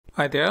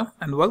Hi there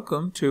and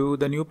welcome to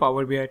the new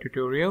Power BI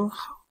tutorial,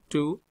 how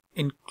to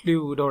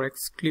include or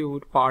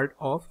exclude part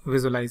of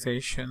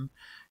visualization.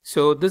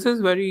 So this is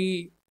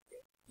very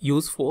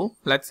useful.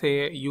 Let's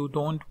say you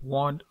don't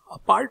want a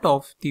part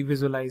of the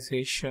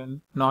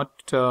visualization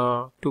not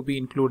to be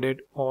included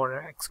or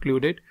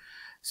excluded.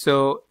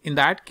 So in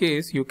that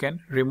case, you can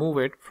remove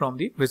it from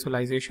the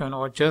visualization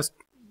or just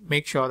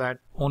make sure that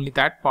only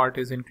that part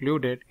is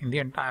included in the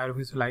entire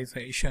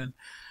visualization.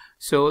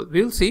 So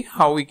we'll see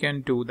how we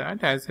can do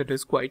that, as it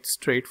is quite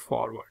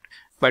straightforward.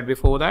 But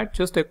before that,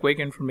 just a quick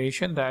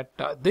information that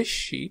this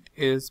sheet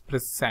is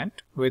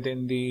present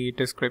within the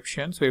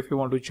description. So if you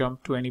want to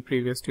jump to any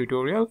previous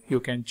tutorial, you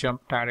can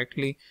jump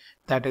directly.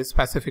 That is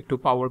specific to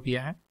Power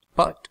BI.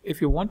 But if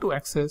you want to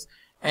access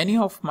any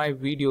of my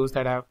videos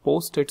that I have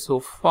posted so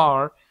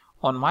far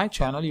on my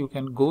channel, you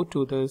can go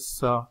to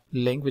this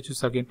link, which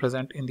is again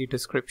present in the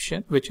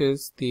description, which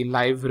is the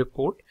live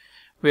report,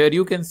 where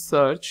you can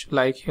search,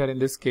 like here in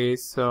this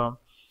case,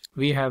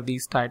 we have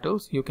these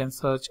titles. You can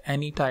search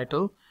any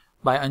title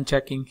by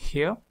unchecking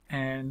here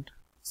and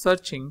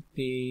searching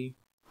the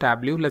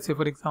Tableau, let's say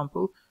for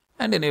example,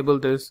 and enable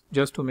this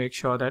just to make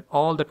sure that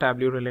all the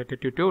Tableau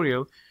related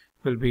tutorial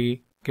will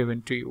be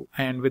given to you.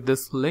 And with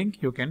this link,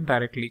 you can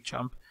directly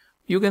jump.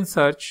 You can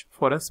search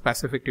for a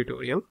specific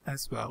tutorial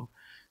as well.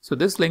 So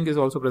this link is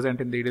also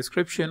present in the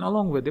description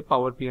along with the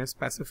Power BI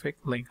specific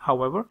link.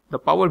 However, the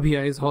Power BI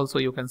is also,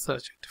 you can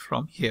search it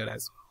from here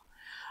as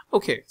well.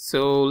 Okay,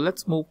 so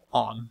let's move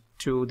on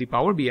to the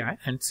Power BI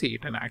and see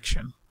it in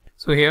action.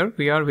 So here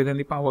we are within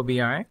the Power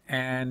BI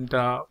and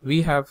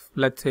we have,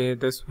 let's say,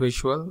 this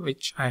visual,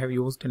 which I have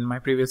used in my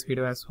previous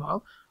video as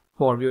well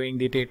for viewing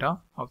the data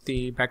of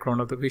the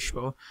background of the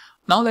visual.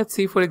 Now let's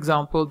see, for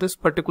example, this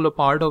particular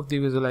part of the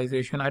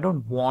visualization. I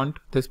don't want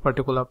this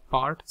particular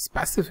part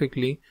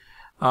specifically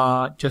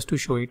just to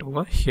show it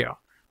over here.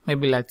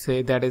 Maybe let's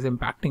say that is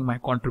impacting my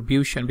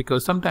contribution,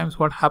 because sometimes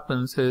what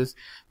happens is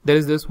there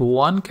is this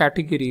one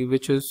category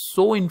which is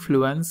so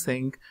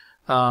influencing.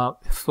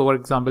 For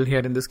example,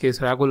 here in this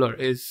case, regular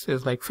is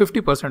like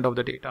 50% of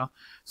the data.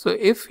 So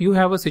if you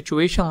have a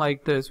situation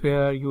like this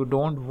where you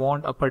don't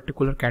want a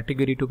particular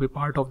category to be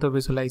part of the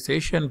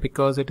visualization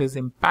because it is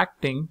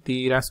impacting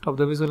the rest of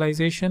the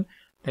visualization,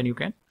 then you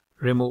can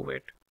remove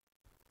it.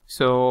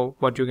 So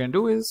what you can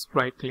do is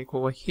right click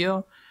over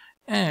here,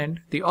 and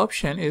the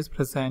option is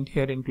present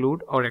here,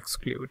 include or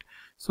exclude.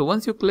 So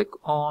once you click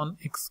on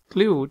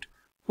exclude,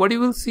 what you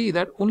will see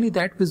that only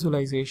that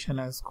visualization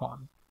has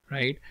gone,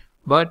 right?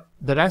 But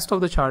the rest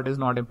of the chart is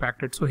not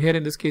impacted. So here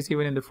in this case,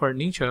 even in the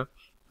furniture,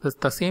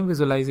 the same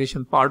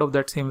visualization, part of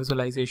that same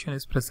visualization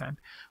is present,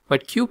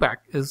 but QPAC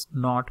is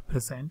not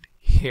present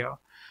here.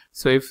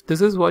 So if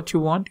this is what you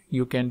want,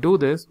 you can do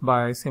this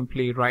by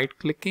simply right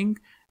clicking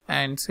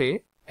and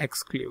say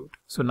exclude.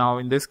 So now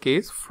in this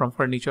case, from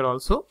furniture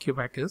also,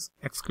 QPAC is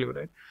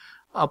excluded.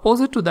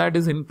 Opposite to that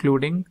is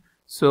including.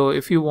 So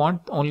if you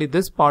want only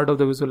this part of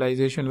the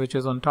visualization, which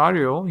is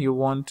Ontario, you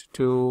want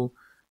to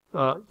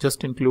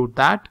just include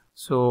that.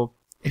 So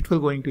it will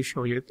going to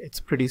show you, it's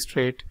pretty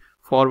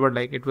straightforward,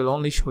 like it will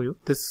only show you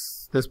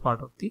this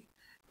part of the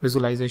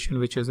visualization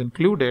which is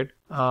included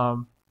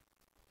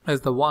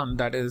as the one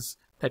that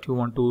you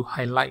want to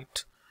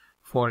highlight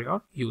for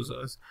your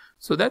users.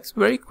 So that's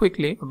very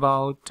quickly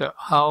about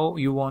how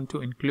you want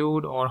to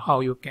include or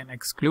how you can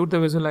exclude the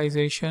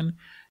visualization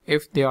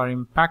if they are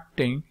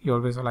impacting your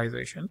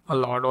visualization a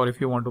lot, or if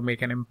you want to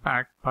make an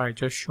impact by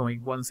just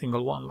showing one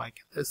single one, like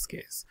in this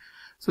case.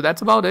 So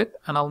that's about it,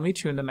 and I'll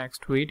meet you in the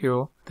next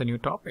video with a new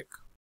topic.